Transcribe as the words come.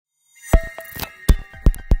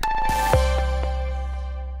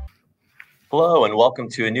Hello, and welcome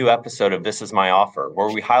to a new episode of This Is My Offer, where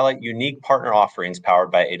we highlight unique partner offerings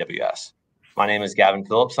powered by AWS. My name is Gavin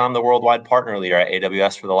Phillips. I'm the worldwide partner leader at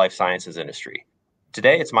AWS for the life sciences industry.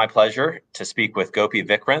 Today, it's my pleasure to speak with Gopi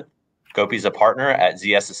Vikranth. Gopi is a partner at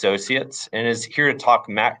ZS Associates and is here to talk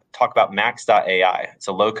about Max.AI. It's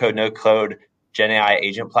a low-code, no-code GenAI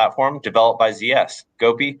agent platform developed by ZS.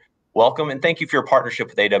 Gopi, welcome, and thank you for your partnership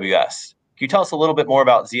with AWS. Can you tell us a little bit more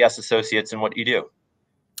about ZS Associates and what you do?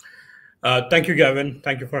 Thank you, Gavin.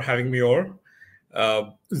 Thank you for having me over.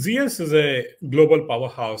 ZS is a global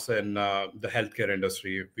powerhouse in the healthcare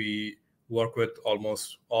industry. We work with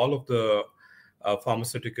almost all of the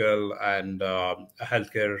pharmaceutical and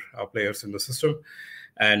healthcare players in the system.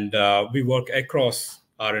 And we work across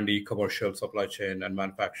R&D, commercial, supply chain, and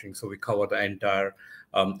manufacturing. So we cover the entire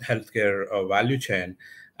healthcare value chain.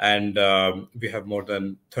 And we have more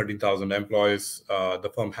than 13,000 employees.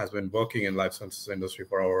 The firm has been working in life sciences industry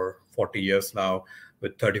for over 40 years now,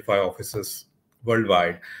 with 35 offices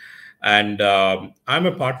worldwide. And I'm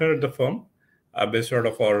a partner at the firm, based out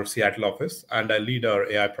of our Seattle office, and I lead our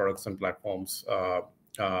AI products and platforms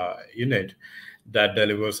unit that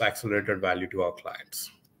delivers accelerated value to our clients.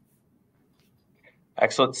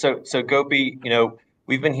 Excellent. So Gopi,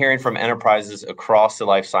 we've been hearing from enterprises across the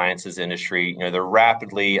life sciences industry. They're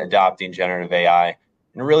rapidly adopting generative AI.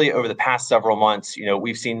 And really over the past several months,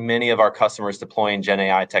 we've seen many of our customers deploying Gen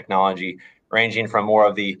AI technology, ranging from more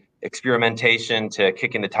of the experimentation to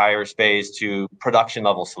kicking the tires phase to production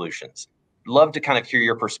level solutions. Love to kind of hear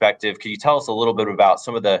your perspective. Could you tell us a little bit about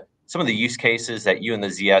some of the use cases that you and the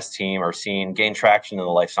ZS team are seeing gain traction in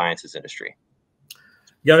the life sciences industry?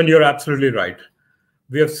 Gavin, you're absolutely right.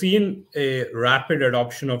 We have seen a rapid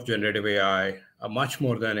adoption of generative AI, much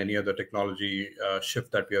more than any other technology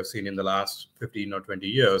shift that we have seen in the last 15 or 20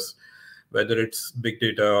 years, whether it's big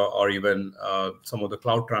data or even some of the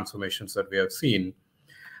cloud transformations that we have seen.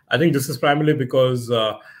 I think this is primarily because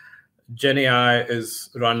Gen AI is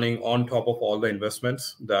running on top of all the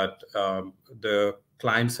investments that the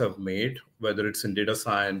clients have made, whether it's in data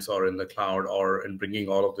science or in the cloud or in bringing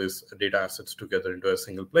all of these data assets together into a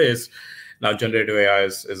single place. Now, generative AI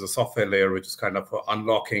is a software layer, which is kind of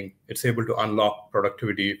unlocking. It's able to unlock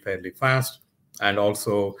productivity fairly fast and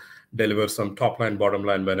also deliver some top line, bottom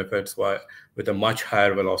line benefits with a much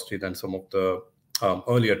higher velocity than some of the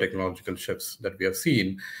earlier technological shifts that we have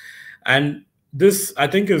seen. And this, I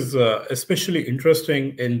think, is especially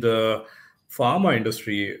interesting in the pharma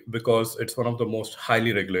industry because it's one of the most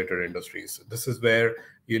highly regulated industries. This is where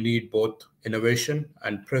you need both innovation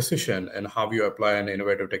and precision in how you apply an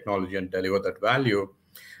innovative technology and deliver that value.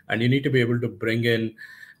 And you need to be able to bring in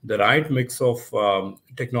the right mix of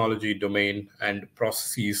technology, domain, and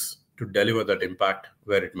processes to deliver that impact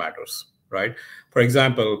where it matters, right? For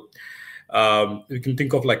example, you can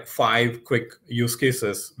think of like 5 quick use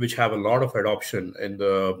cases which have a lot of adoption in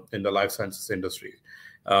the life sciences industry.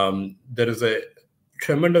 There is a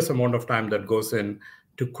tremendous amount of time that goes in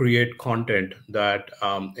to create content that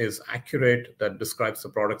is accurate, that describes the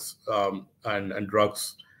products and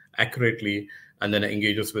drugs accurately, and then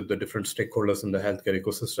engages with the different stakeholders in the healthcare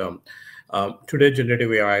ecosystem. Today,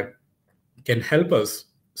 generative AI can help us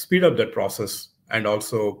speed up that process and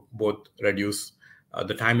also both reduce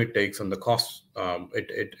the time it takes and the cost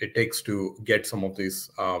it takes to get some of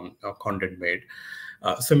these content made.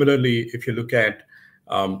 Similarly, if you look at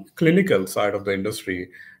clinical side of the industry,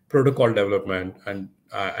 protocol development and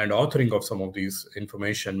authoring of some of these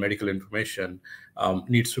medical information,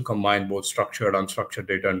 needs to combine both structured and unstructured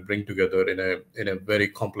data and bring together in a very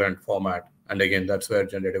compliant format. And again, that's where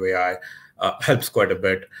generative AI helps quite a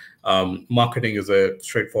bit. Marketing is a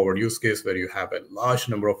straightforward use case where you have a large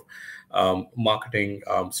number of marketing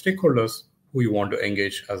stakeholders who you want to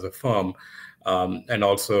engage as a firm. And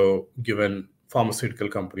also, given pharmaceutical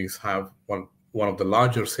companies have one of the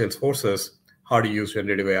larger sales forces, how to use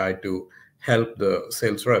generative AI to help the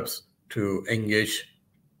sales reps to engage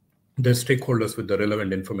the stakeholders with the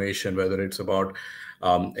relevant information, whether it's about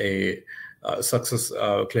a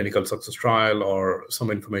clinical success trial or some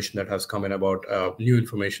information that has come in about new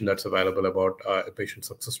information that's available about a patient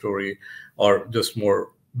success story, or just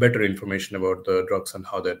better information about the drugs and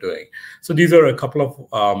how they're doing. So these are a couple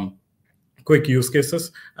of quick use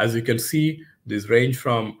cases. As you can see, these range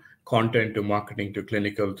from content to marketing to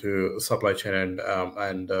clinical to supply chain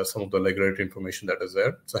and some of the regulatory information that is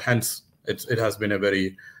there. So hence, it has been a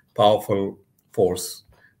very powerful force,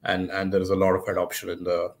 and there is a lot of adoption in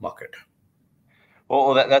the market.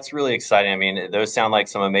 Well, that's really exciting. I mean, those sound like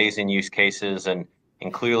some amazing use cases, and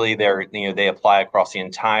clearly they apply across the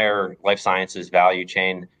entire life sciences value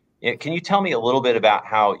chain. Can you tell me a little bit about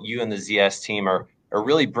how you and the ZS team are are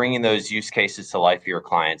really bringing those use cases to life for your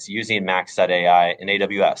clients using Max.AI and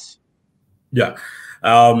AWS? Yeah.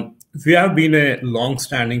 We have been a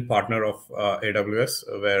long-standing partner of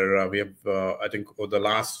AWS, where we have, I think, over the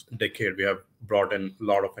last decade, we have brought in a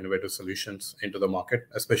lot of innovative solutions into the market,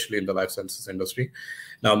 especially in the life sciences industry.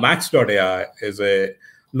 Now, Max.AI is a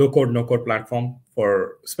low-code, no-code platform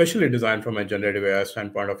for specially designed from a generative AI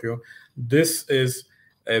standpoint of view. This is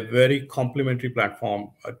a very complementary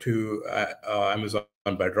platform to Amazon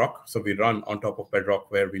Bedrock. So we run on top of Bedrock,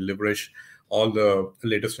 where we leverage all the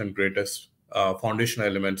latest and greatest foundational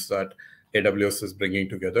elements that AWS is bringing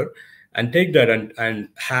together, and take that and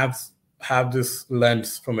have this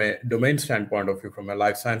lens from a domain standpoint of view, from a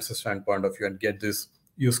life sciences standpoint of view, and get these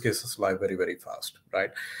use cases live very, very fast,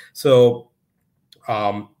 right? So,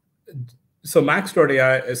 so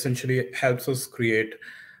Max.AI essentially helps us create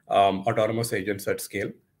autonomous agents at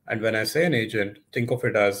scale. And when I say an agent, think of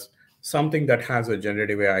it as something that has a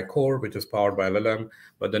generative AI core, which is powered by LLM,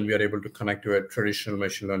 but then we are able to connect to a traditional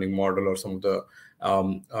machine learning model or some of the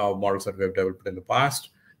models that we have developed in the past,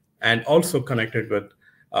 and also connected with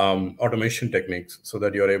automation techniques so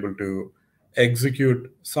that you're able to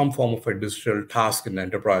execute some form of a digital task in the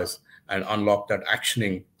enterprise and unlock that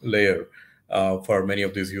actioning layer for many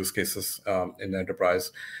of these use cases in the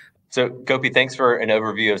enterprise. So, Gopi, thanks for an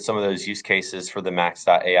overview of some of those use cases for the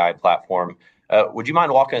Max.AI platform. Would you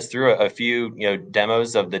mind walking us through a few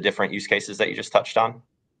demos of the different use cases that you just touched on?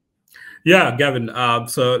 Yeah, Gavin.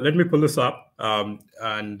 So let me pull this up.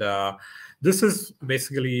 This is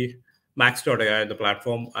basically Max.AI, the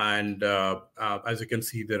platform. And as you can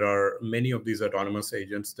see, there are many of these autonomous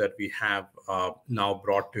agents that we have now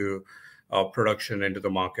brought to production into the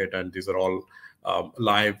market. And these are all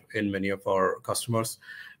live in many of our customers.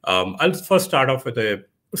 I'll first start off with a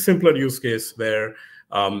simpler use case where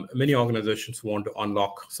many organizations want to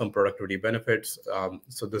unlock some productivity benefits.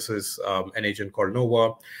 So this is an agent called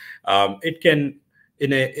Nova. It can,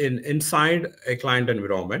 inside a client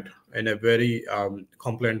environment, in a very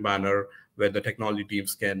compliant manner, where the technology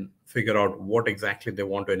teams can figure out what exactly they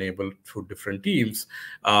want to enable through different teams.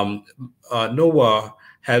 Nova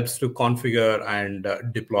helps to configure and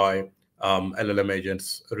deploy LLM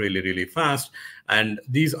agents really, really fast. And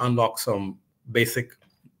these unlock some basic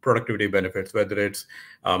productivity benefits, whether it's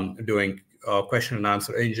doing question and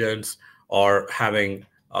answer engines or having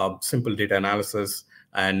simple data analysis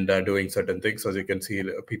and doing certain things. As you can see,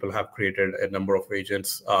 people have created a number of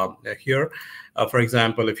agents here. For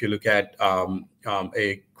example, if you look at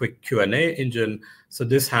a quick Q&A engine, so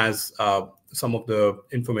this has some of the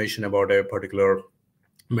information about a particular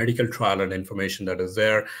medical trial and information that is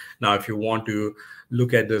there. Now, if you want to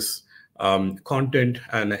look at this content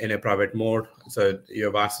and in a private mode, so you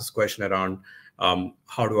have asked this question around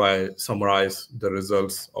how do I summarize the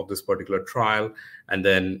results of this particular trial, and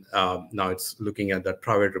then now it's looking at that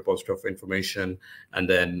private repository of information and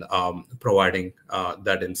then providing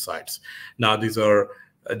that insights. Now,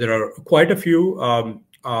 there are quite a few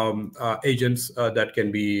agents that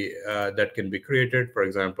can be created. For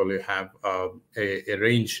example, you have a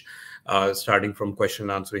range starting from question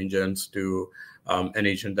and answer engines to an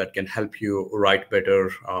agent that can help you write better,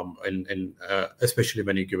 especially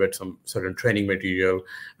when you give it some certain training material,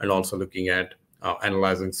 and also looking at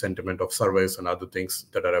analyzing sentiment of surveys and other things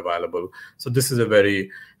that are available. So this is a very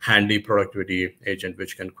handy productivity agent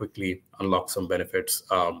which can quickly unlock some benefits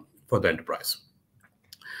for the enterprise.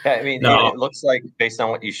 Yeah, I mean, it looks like based on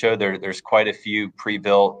what you showed there's quite a few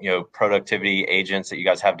pre-built, productivity agents that you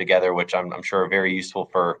guys have together, which I'm sure are very useful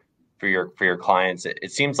for your clients.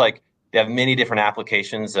 It seems like they have many different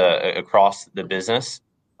applications across the business.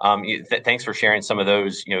 Thanks for sharing some of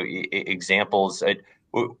those, examples.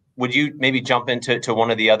 Would you maybe jump into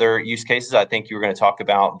one of the other use cases? I think you were going to talk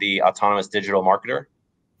about the autonomous digital marketer.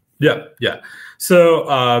 Yeah.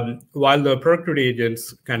 So while the productivity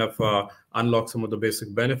agents kind of unlock some of the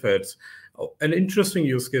basic benefits, an interesting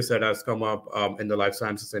use case that has come up in the life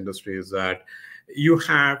sciences industry is that you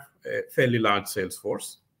have a fairly large sales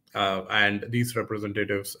force. And these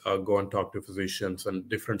representatives go and talk to physicians and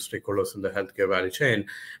different stakeholders in the healthcare value chain.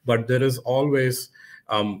 But there is always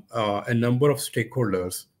a number of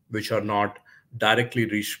stakeholders which are not directly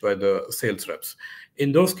reached by the sales reps.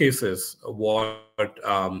 In those cases, what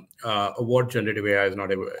generative AI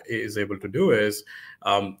is able to do is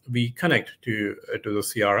we connect to the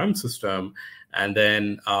CRM system, and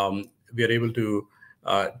then we are able to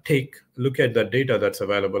look at the data that's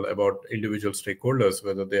available about individual stakeholders,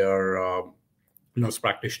 whether they are nurse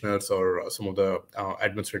practitioners or some of the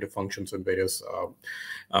administrative functions in various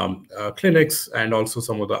clinics, and also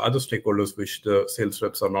some of the other stakeholders which the sales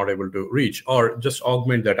reps are not able to reach, or just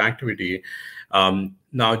augment that activity.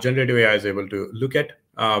 Now, generative AI is able to look at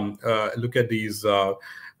these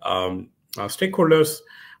stakeholders,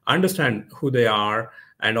 understand who they are,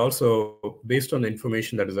 and also based on the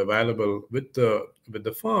information that is available with the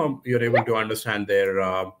firm, you're able to understand their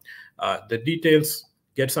the details,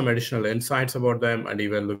 get some additional insights about them, and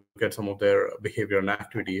even look at some of their behavior and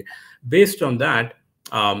activity. Based on that,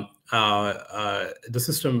 the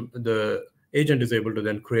agent is able to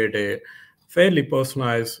then create a fairly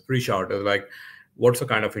personalized reach out, like what's the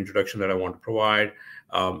kind of introduction that I want to provide.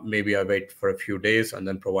 Maybe I wait for a few days and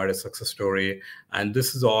then provide a success story. And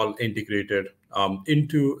this is all integrated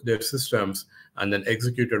into their systems and then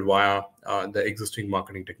executed via the existing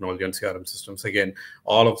marketing technology and CRM systems. Again,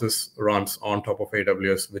 all of this runs on top of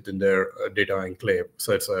AWS within their data enclave.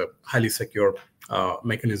 So it's a highly secure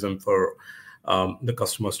mechanism for the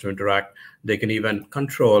customers to interact. They can even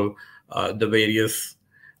control the various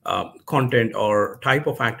content or type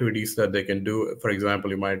of activities that they can do. For example,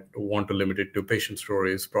 you might want to limit it to patient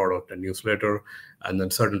stories, product, and newsletter, and then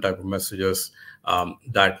certain type of messages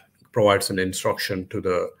that provides an instruction to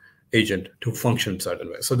the agent to function certain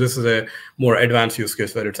way. So this is a more advanced use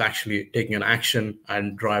case where it's actually taking an action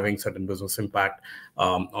and driving certain business impact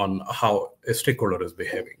on how a stakeholder is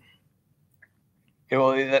behaving. Okay,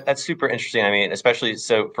 well, that's super interesting. I mean, especially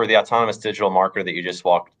so for the autonomous digital marketer that you just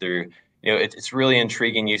walked through, it's really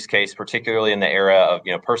intriguing use case, particularly in the era of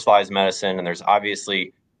personalized medicine. And there's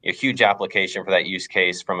obviously a huge application for that use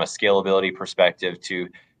case from a scalability perspective to,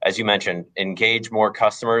 as you mentioned, engage more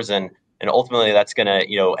customers, and ultimately that's going to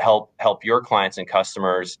help your clients and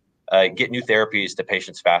customers get new therapies to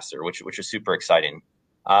patients faster, which is super exciting.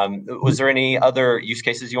 Was there any other use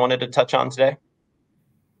cases you wanted to touch on today?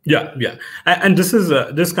 Yeah. And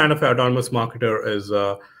this kind of autonomous marketer is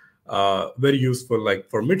very useful, like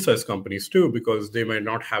for mid-sized companies too, because they may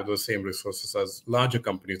not have the same resources as larger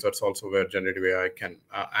companies. That's also where generative AI can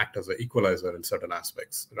act as an equalizer in certain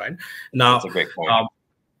aspects, right? Now, that's a great point.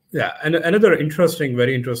 Yeah, and another very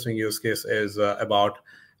interesting use case is about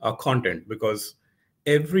content, because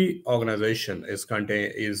every organization is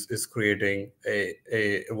creating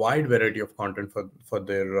a wide variety of content for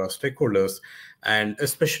their stakeholders, and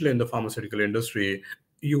especially in the pharmaceutical industry,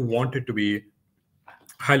 you want it to be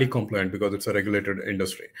highly compliant because it's a regulated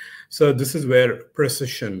industry. So this is where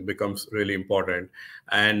precision becomes really important.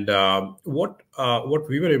 And what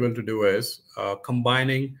we were able to do is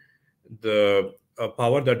combining the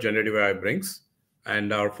power that generative AI brings,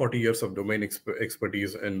 and our 40 years of domain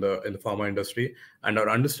expertise in the pharma industry, and our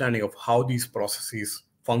understanding of how these processes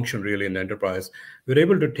function really in the enterprise, we're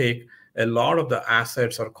able to take a lot of the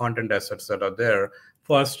assets or content assets that are there.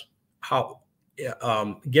 First,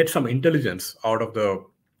 get some intelligence out of the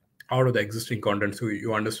existing content, so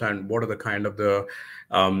you understand what are the kind of the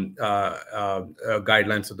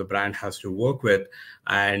guidelines that the brand has to work with,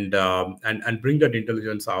 and bring that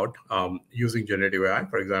intelligence out using generative AI.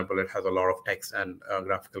 For example, it has a lot of text and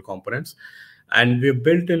graphical components, and we've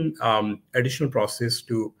built in additional process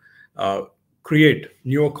to create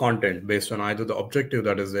newer content based on either the objective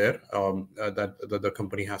that is there that the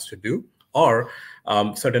company has to do, or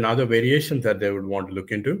certain other variations that they would want to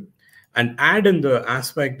look into, and add in the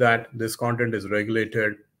aspect that this content is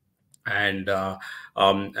regulated, and at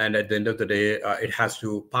the end of the day, it has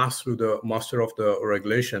to pass through the muster of the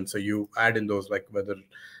regulation. So you add in those, like whether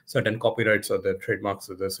certain copyrights or the trademarks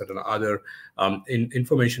or there's certain other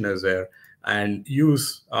information is there, and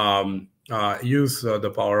use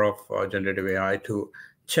the power of generative AI to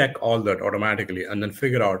check all that automatically, and then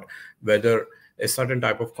figure out whether a certain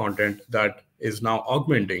type of content that is now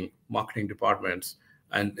augmenting marketing departments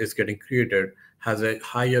and is getting created has a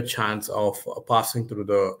higher chance of passing through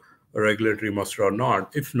the regulatory muster or not.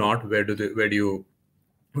 If not, where do you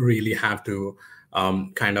really have to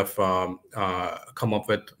come up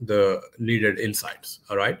with the needed insights?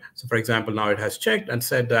 All right. So, for example, now it has checked and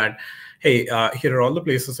said that, hey, here are all the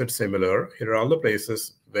places it's similar. Here are all the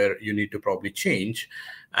places where you need to probably change.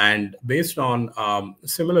 And based on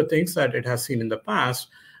similar things that it has seen in the past,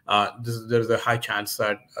 there's a high chance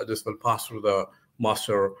that this will pass through the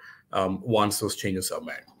master once those changes are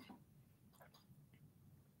made.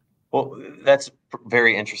 Well, that's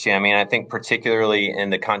very interesting. I mean, I think particularly in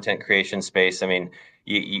the content creation space, I mean,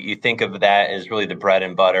 you think of that as really the bread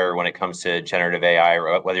and butter when it comes to generative AI,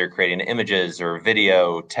 or whether you're creating images or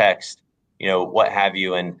video, text, what have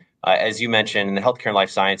you. And as you mentioned, in the healthcare and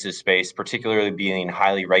life sciences space, particularly being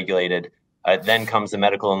highly regulated, Then comes the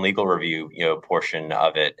medical and legal review, portion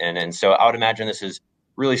of it. And so I would imagine this is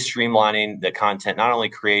really streamlining the content, not only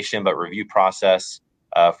creation, but review process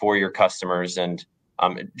for your customers. And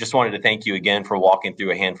just wanted to thank you again for walking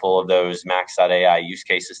through a handful of those Max.AI use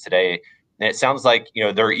cases today. And it sounds like,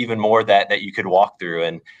 there are even more that you could walk through.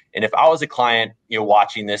 And if I was a client,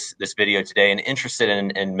 watching this video today and interested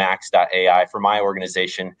in Max.AI for my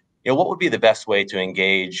organization, what would be the best way to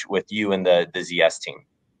engage with you and the ZS team?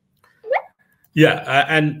 Yeah,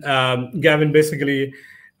 and Gavin, basically,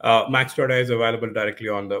 Max.AI is available directly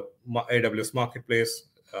on the AWS Marketplace.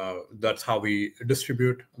 That's how we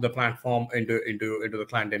distribute the platform into the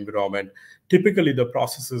client environment. Typically, the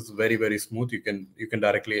process is very, very smooth. You can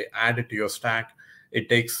directly add it to your stack. It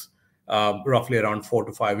takes roughly around 4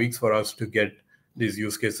 to 5 weeks for us to get these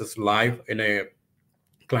use cases live in a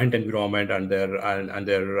client environment, and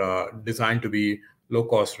they're designed to be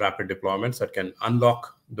low-cost, rapid deployments that can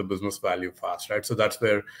unlock the business value fast, right? So that's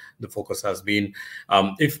where the focus has been.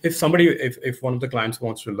 If one of the clients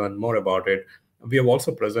wants to learn more about it, we have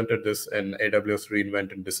also presented this in AWS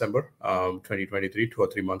reInvent in December 2023, 2 or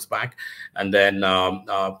 3 months back, and then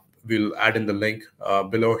we'll add in the link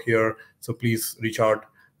below here. So please reach out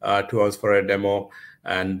to us for a demo,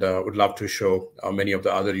 and would love to show many of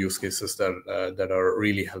the other use cases that are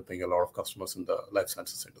really helping a lot of customers in the life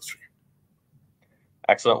sciences industry.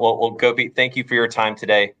 Excellent. Well, Gopi, thank you for your time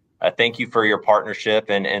today. Thank you for your partnership,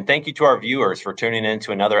 and thank you to our viewers for tuning in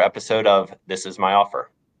to another episode of This Is My Offer.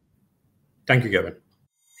 Thank you, Gavin.